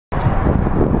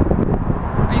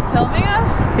filming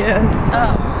us? Yes.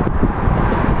 Oh.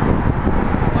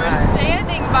 We're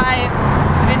standing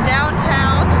in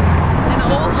downtown in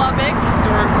Old Lubbock.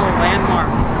 Historical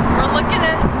landmarks. We're looking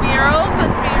at murals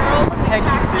and murals in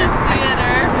Peggy Sue. Cactus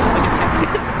Theater. Look at Peggy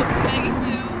Sue. Peggy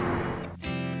Sue.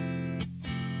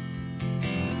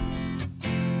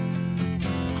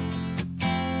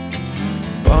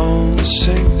 Bones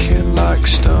sinking like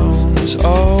stone is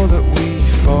all that we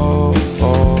fall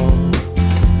for.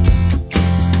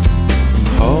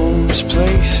 Homes,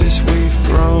 places we've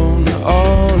grown,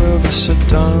 all of us are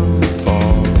done for.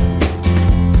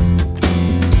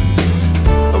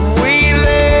 And we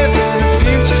live in a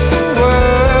beautiful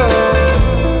world.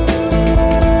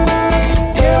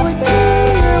 Yeah we do,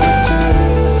 yeah we do.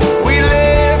 We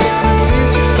live in a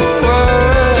beautiful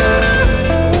world.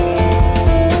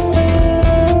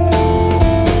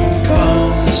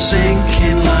 Bones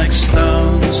sinking like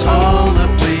stones, all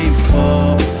that we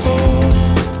fall for.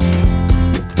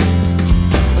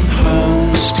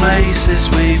 Places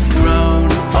we've grown,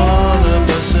 all of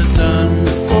us are done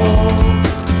for.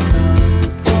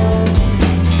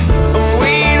 And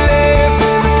we live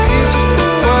in a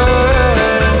beautiful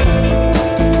world.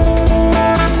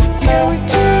 Yeah we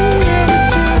do, yeah we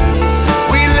do.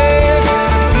 We live in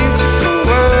a beautiful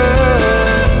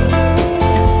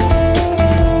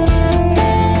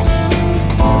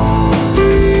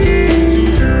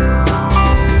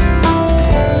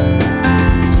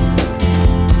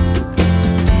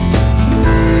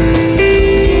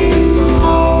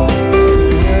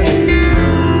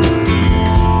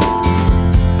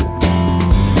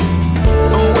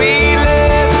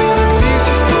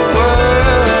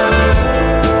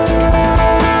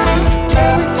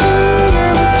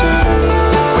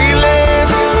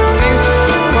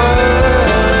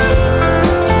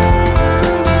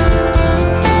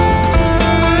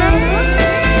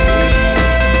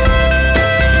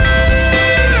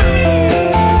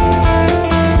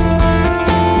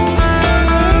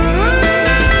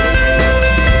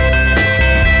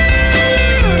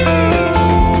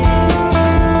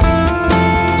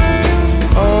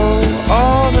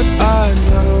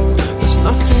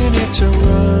to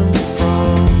run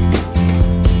from.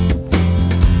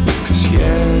 'Cause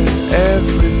yeah,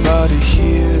 everybody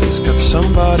here's got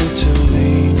somebody to lean